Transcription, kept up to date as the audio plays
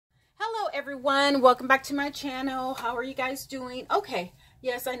Everyone, welcome back to my channel. How are you guys doing? Okay,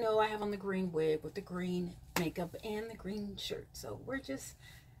 yes, I know I have on the green wig with the green makeup and the green shirt, so we're just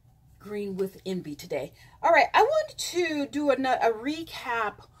green with envy today. All right, I wanted to do a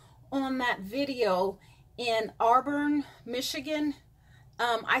recap on that video in Auburn, Michigan.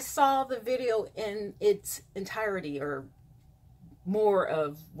 I saw the video in its entirety, or more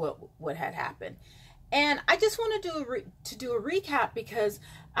of what had happened. And I just want to do a recap because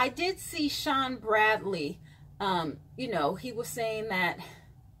I did see Sean Bradley. You know, he was saying that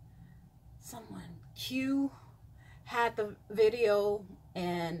Q had the video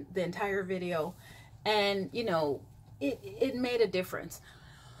and the entire video, and you know, it made a difference.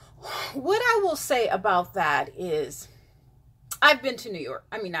 What I will say about that is, I've been to New York.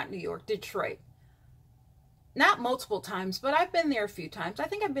 I mean, not New York, Detroit. Not multiple times, but I've been there a few times. I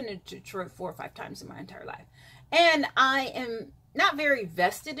think I've been to Detroit 4 or 5 times in my entire life. And I am not very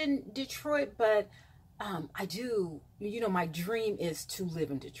vested in Detroit, but I do, you know, my dream is to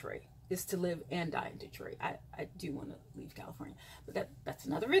live in Detroit. Is to live and die in Detroit. I do want to leave California, but that's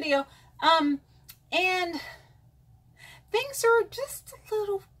another video. And things are just a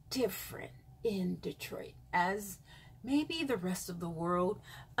little different in Detroit as maybe the rest of the world.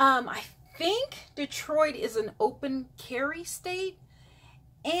 I think Detroit is an open carry state,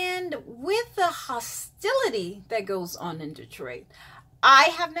 and with the hostility that goes on in Detroit, I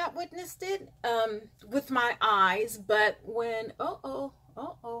have not witnessed it with my eyes, but when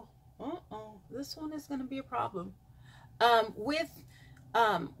this one is going to be a problem. While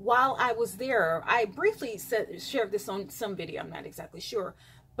I was there, I briefly shared this on some video, I'm not exactly sure,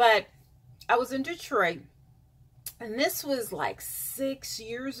 but I was in Detroit, and this was like 6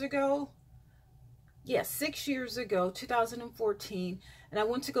 years ago. Yes, 6 years ago, 2014, and I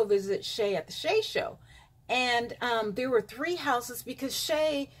went to go visit Shay at the Shay Show. And there were 3 houses, because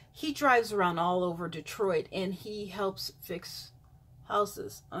Shay, he drives around all over Detroit, and he helps fix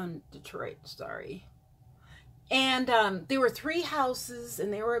houses on Detroit, sorry. And there were 3 houses,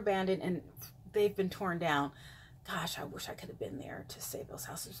 and they were abandoned, and they've been torn down. Gosh, I wish I could have been there to save those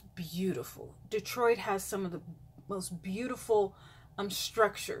houses. Beautiful. Detroit has some of the most beautiful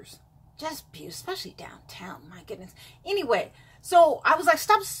structures. Just beautiful, especially downtown. My goodness. Anyway, so I was like,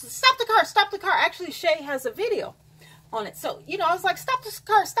 stop the car, stop the car. Actually, Shay has a video on it. So, you know, I was like, stop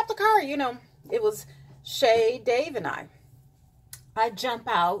the car. You know, it was Shay, Dave, and I jump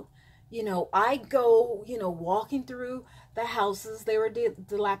out, you know, I go, you know, walking through the houses. They were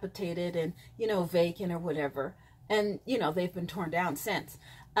dilapidated and, you know, vacant or whatever. And, you know, they've been torn down since.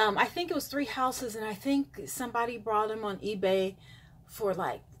 I think it was 3 houses, and I think somebody brought them on eBay for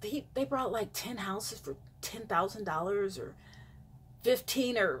like, they brought like 10 houses for $10,000 or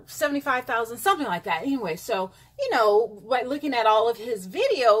 15 or 75,000, something like that. Anyway, so, you know, by looking at all of his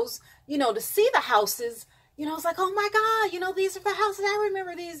videos, you know, to see the houses, you know, it's like, oh my God, you know, these are the houses. I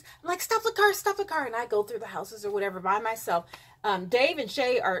remember these. I'm like, stop the car. And I go through the houses or whatever by myself. Dave and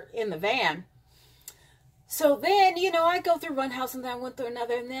Shay are in the van. So then, you know, I go through one house and then I went through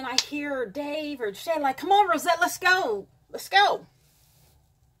another, and then I hear Dave or Shay like, come on, Rosette, let's go. Let's go.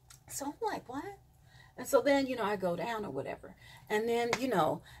 So I'm like, what? And so then, you know, I go down or whatever. And then, you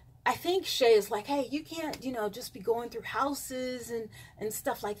know, I think Shay is like, hey, you can't, you know, just be going through houses and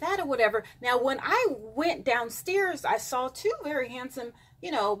stuff like that or whatever. Now, when I went downstairs, I saw 2 very handsome,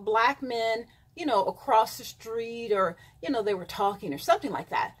 you know, black men, you know, across the street, or, you know, they were talking or something like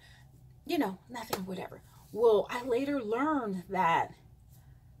that. You know, nothing, whatever. Well, I later learned that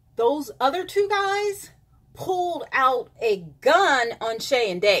those other 2 guys pulled out a gun on Shay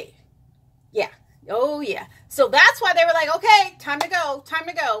and Dave. Yeah. Oh, yeah. So that's why they were like, okay, time to go. Time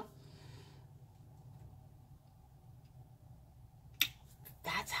to go.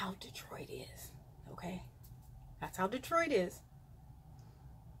 That's how Detroit is. Okay? That's how Detroit is.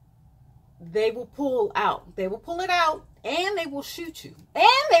 They will pull out. They will pull it out, and they will shoot you,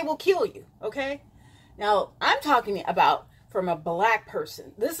 and they will kill you. Okay? Now, I'm talking about from a black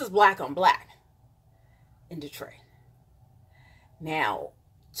person. This is black on black in Detroit. Now,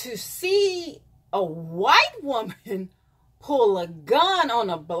 to see a white woman pull a gun on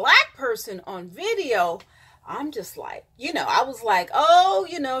a black person on video, I'm just like, you know, I was like, oh,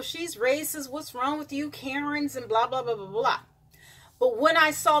 you know, she's racist. What's wrong with you, Karens, and blah, blah, blah, blah, blah. But when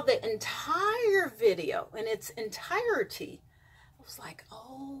I saw the entire video in its entirety, I was like,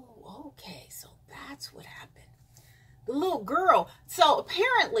 oh, okay, so that's what happened. The little girl. So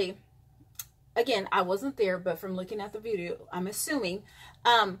apparently, again, I wasn't there, but from looking at the video, I'm assuming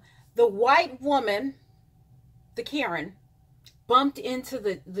the white woman, the Karen, bumped into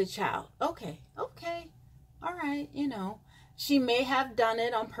the child. Okay, all right, you know. She may have done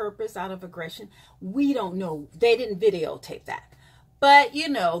it on purpose out of aggression. We don't know. They didn't videotape that. But, you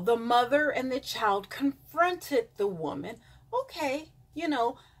know, the mother and the child confronted the woman. Okay, you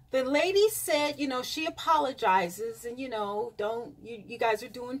know, the lady said, you know, she apologizes and, you know, you guys are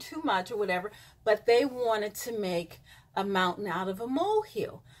doing too much or whatever. But they wanted to make a mountain out of a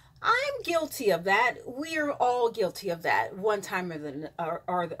molehill. I'm guilty of that. We are all guilty of that one time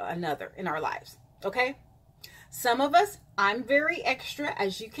or another in our lives. Okay? Some of us, I'm very extra,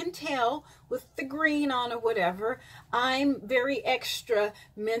 as you can tell, with the green on or whatever. I'm very extra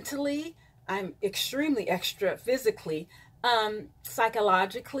mentally. I'm extremely extra physically.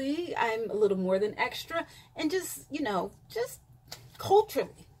 Psychologically, I'm a little more than extra. And just, you know, just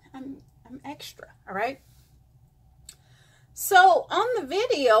culturally, I'm extra, all right? So on the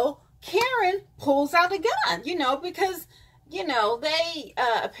video, Karen pulls out a gun, you know, because, you know, they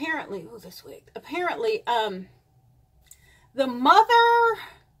apparently, the mother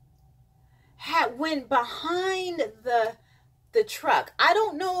went behind the truck. I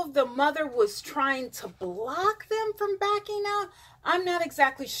don't know if the mother was trying to block them from backing out. I'm not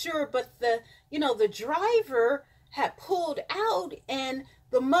exactly sure, but the driver had pulled out and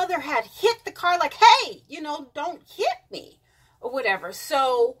the mother had hit the car like, hey, you know, don't hit me or whatever.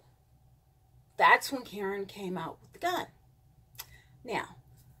 So that's when Karen came out with the gun. Now,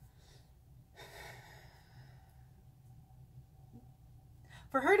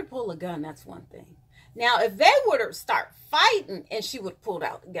 for her to pull a gun, that's one thing. Now, if they would have started fighting and she would have pulled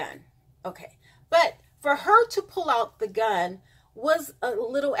out the gun, okay. But for her to pull out the gun was a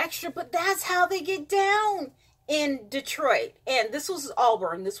little extra, but that's how they get down in Detroit. And this was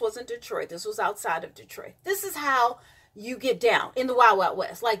Auburn. This wasn't Detroit. This was outside of Detroit. This is how you get down in the Wild Wild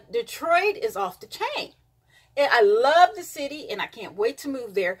West. Like, Detroit is off the chain. And I love the city, and I can't wait to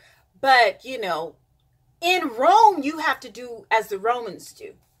move there. But, you know, in Rome, you have to do as the Romans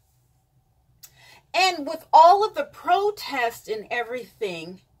do. And with all of the protests and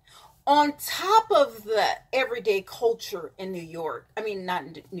everything, on top of the everyday culture in New York, I mean, not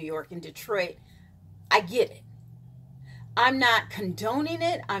in New York, in Detroit, I get it. I'm not condoning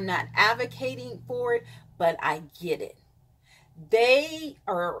it. I'm not advocating for it, but I get it.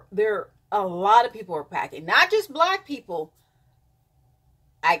 A lot of people are packing, not just black people.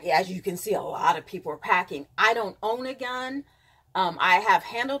 As you can see, a lot of people are packing. I don't own a gun. I have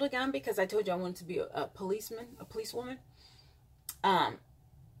handled a gun because I told you I wanted to be a policewoman.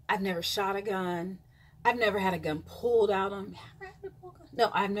 I've never shot a gun. I've never had a gun pulled out on me. No,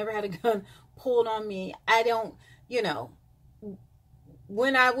 I've never had a gun pulled on me. I don't, you know,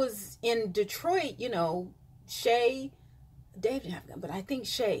 when I was in Detroit, you know, Dave didn't have a gun, but I think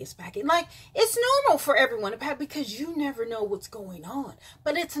Shay is packing. Like, it's normal for everyone to pack because you never know what's going on.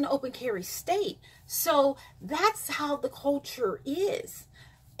 But it's an open carry state. So that's how the culture is.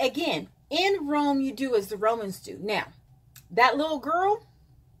 Again, in Rome, you do as the Romans do. Now, that little girl,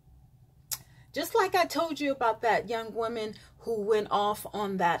 just like I told you about that young woman who went off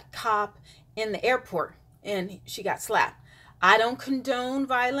on that cop in the airport and she got slapped. I don't condone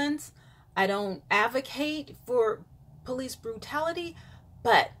violence. I don't advocate for police brutality,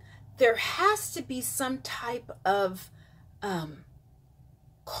 but there has to be some type of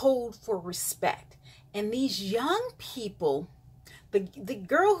code for respect. And these young people, the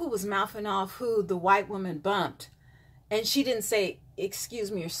girl who was mouthing off who the white woman bumped, and she didn't say,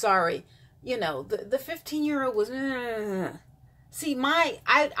 excuse me or sorry, you know, the 15-year-old was, see,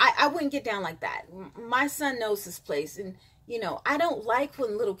 I wouldn't get down like that. My son knows this place, and you know, I don't like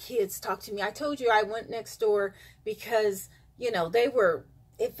when little kids talk to me. I told you I went next door because, you know,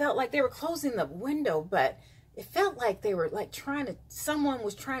 it felt like they were closing the window, but it felt like they were like someone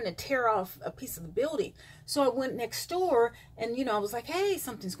was trying to tear off a piece of the building. So I went next door and, you know, I was like, hey,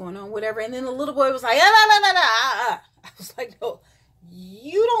 something's going on, whatever. And then the little boy was like, I was like, no,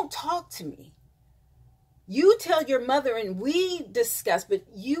 you don't talk to me. You tell your mother and we discuss, but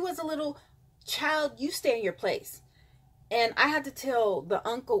you as a little child, you stay in your place. And I had to tell the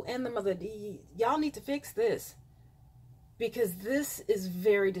uncle and the mother, y'all need to fix this because this is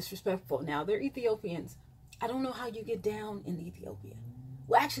very disrespectful. Now, they're Ethiopians. I don't know how you get down in Ethiopia.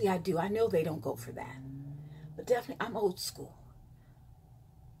 Well, actually, I do. I know they don't go for that. But definitely, I'm old school.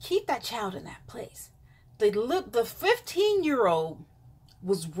 Keep that child in that place. The 15-year-old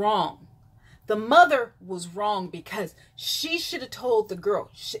was wrong. The mother was wrong because she should have told the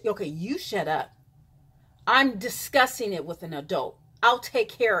girl, okay, you shut up. I'm discussing it with an adult. I'll take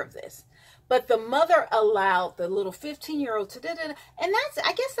care of this. But the mother allowed the little 15-year-old to da-da-da. And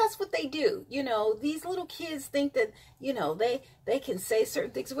I guess that's what they do. You know, these little kids think that, you know, they can say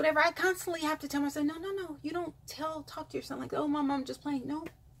certain things, whatever. I constantly have to tell myself, no, no, no. You don't talk to your son like, oh, mom, I'm just playing. No,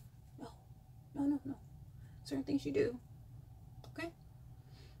 no, no, no, no. Certain things you do. Okay?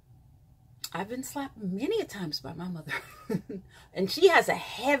 I've been slapped many a times by my mother. And she has a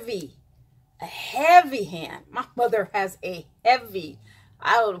heavy hand. My mother has a heavy,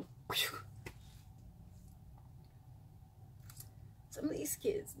 some of these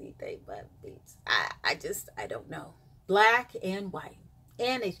kids need they butt beats. I don't know. Black and white.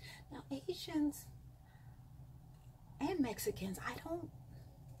 And now Asians and Mexicans, I don't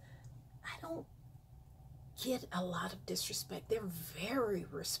get a lot of disrespect. They're very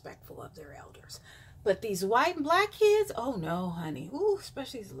respectful of their elders. But these white and black kids, oh no, honey. Ooh,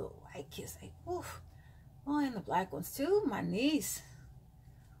 especially these little white kids. Ooh. Oh, and the black ones too. My niece.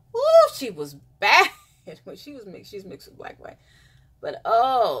 Ooh, she was bad. When she was mixed, she's mixed with black white. But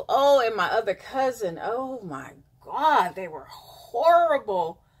oh, and my other cousin, oh my God, they were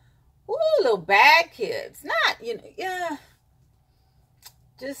horrible. Ooh, little bad kids. Not, you know, yeah.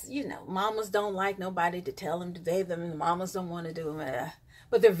 Just, you know, mamas don't like nobody to tell them to bathe them, and the mamas don't want to do them.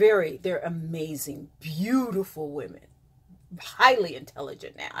 But they're amazing, beautiful women. Highly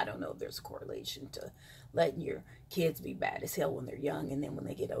intelligent now. I don't know if there's a correlation to letting your kids be bad as hell when they're young, and then when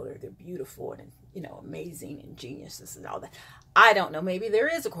they get older, they're beautiful and, you know, amazing and geniuses and all that. I don't know. Maybe there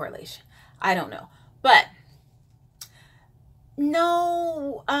is a correlation. I don't know. But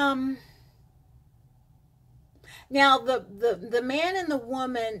no, now the man and the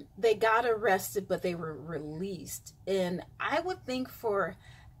woman, they got arrested, but they were released. And I would think for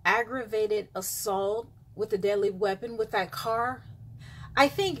aggravated assault with a deadly weapon with that car, I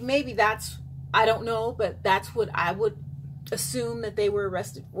think maybe that's, I don't know, but that's what I would assume that they were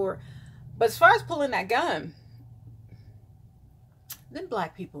arrested for. But as far as pulling that gun, then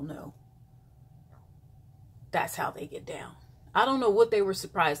black people know that's how they get down. I don't know what they were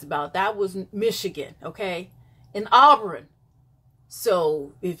surprised about. That was Michigan, okay? In Auburn.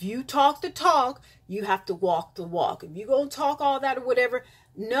 So if you talk the talk, you have to walk the walk. If you're going to talk all that or whatever,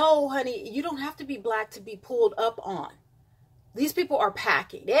 no, honey, you don't have to be black to be pulled up on. These people are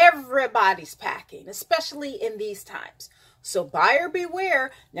packing. Everybody's packing, especially in these times. So buyer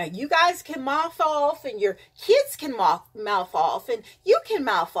beware. Now you guys can mouth off and your kids can mouth off and you can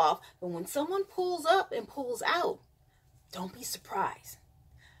mouth off. But when someone pulls up and pulls out, don't be surprised.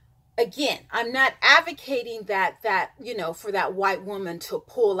 Again, I'm not advocating that, you know, for that white woman to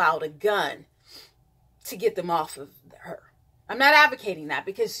pull out a gun to get them off of her. I'm not advocating that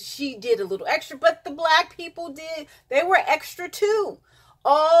because she did a little extra, but the black people did. They were extra too.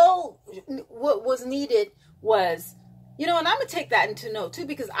 All what was needed was, you know, and I'm going to take that into note too,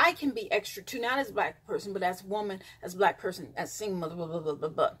 because I can be extra too, not as a black person, but as a woman, as a black person, as a single mother, blah, blah, blah, blah,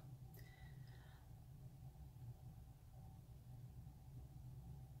 blah.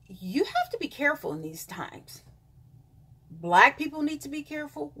 You have to be careful in these times. Black people need to be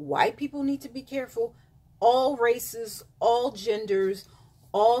careful. White people need to be careful. All races, all genders,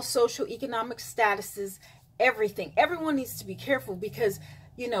 all socioeconomic statuses, everything. Everyone needs to be careful because,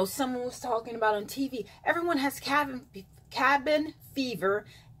 you know, someone was talking about on TV, everyone has cabin fever,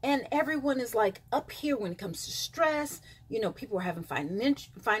 and everyone is like up here when it comes to stress. You know, people are having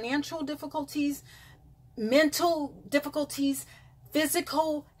financial difficulties, mental difficulties,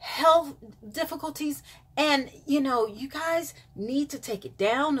 physical health difficulties. And, you know, you guys need to take it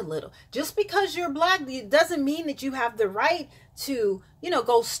down a little. Just because you're black, it doesn't mean that you have the right to, you know,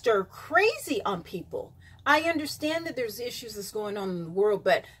 go stir crazy on people. I understand that there's issues that's going on in the world,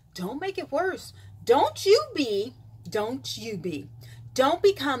 but don't make it worse. Don't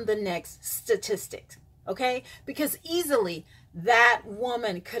become the next statistic, okay? Because easily that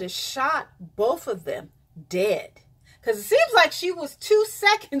woman could have shot both of them dead. Because it seems like she was 2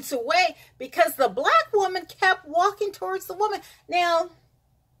 seconds away because the black woman kept walking towards the woman. Now,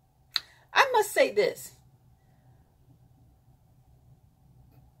 I must say this.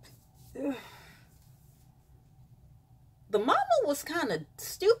 The mama was kind of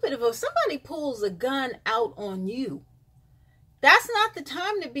stupid. If somebody pulls a gun out on you, that's not the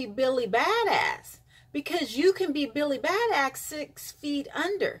time to be Billy Badass. Because you can be Billy Badass 6 feet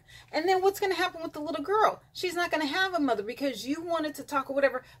under. And then what's going to happen with the little girl? She's not going to have a mother because you wanted to talk or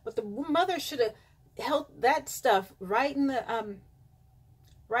whatever. But the mother should have held that stuff right in the,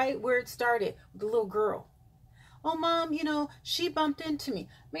 right where it started with the little girl. Oh, mom, you know, she bumped into me.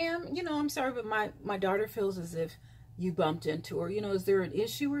 Ma'am, you know, I'm sorry, but my daughter feels as if you bumped into, or, you know, is there an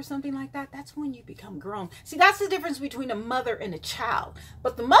issue or something like that? That's when you become grown. See, that's the difference between a mother and a child.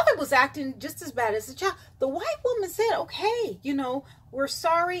 But the mother was acting just as bad as the child. The white woman said, okay, you know, we're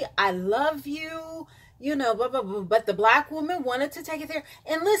sorry. I love you. You know, blah, blah, blah. But the black woman wanted to take it there.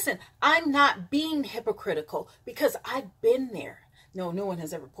 And listen, I'm not being hypocritical because I've been there. No, no one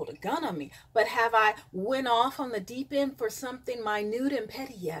has ever pulled a gun on me. But have I went off on the deep end for something minute and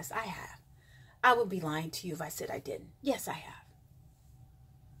petty? Yes, I have. I would be lying to you if I said I didn't. Yes, I have.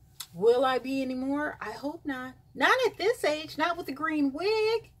 Will I be anymore? I hope not. Not at this age. Not with the green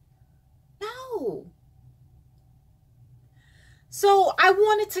wig. No. So I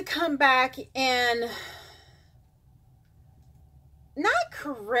wanted to come back and not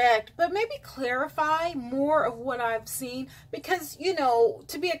correct, but maybe clarify more of what I've seen. Because, you know,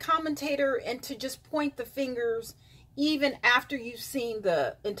 to be a commentator and to just point the fingers even after you've seen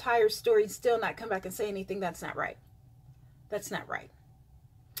the entire story, still not come back and say anything, that's not right. That's not right.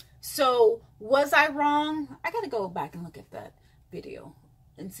 So, was I wrong? I got to go back and look at that video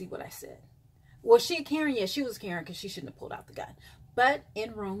and see what I said. Was she a Karen? Yes, she was Karen because she shouldn't have pulled out the gun. But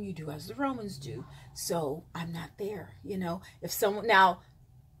in Rome, you do as the Romans do. So, I'm not there, you know. If someone, now,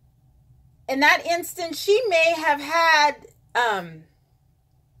 in that instance, she may have had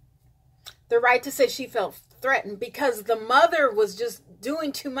the right to say she felt threatened because the mother was just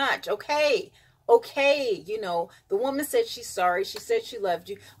doing too much. Okay, you know, the woman said she's sorry. She said she loved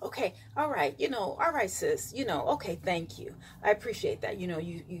you. Okay, all right, you know, all right, sis, you know, okay, thank you. I appreciate that. You know,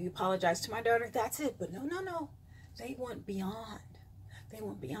 you apologize to my daughter. That's it. But no. They went beyond. They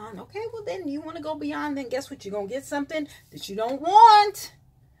went beyond. Okay, well, then you want to go beyond. Then guess what? You're going to get something that you don't want.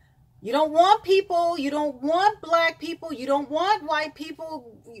 You don't want people. You don't want black people. You don't want white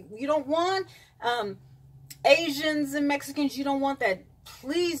people. You don't want Asians and Mexicans. You don't want that.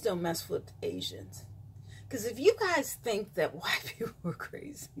 Please don't mess with Asians. Because if you guys think that white people are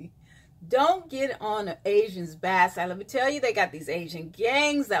crazy, don't get on an Asian's bad side. Let me tell you, they got these Asian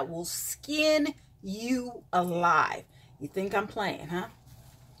gangs that will skin you alive. You think I'm playing, huh?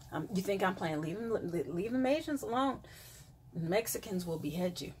 You think I'm playing? Leave them Asians alone. Mexicans will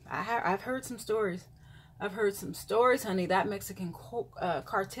behead you. I've heard some stories. I've heard some stories, honey. That Mexican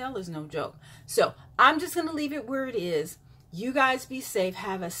cartel is no joke. So I'm just going to leave it where it is. You guys be safe.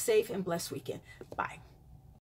 Have a safe and blessed weekend. Bye.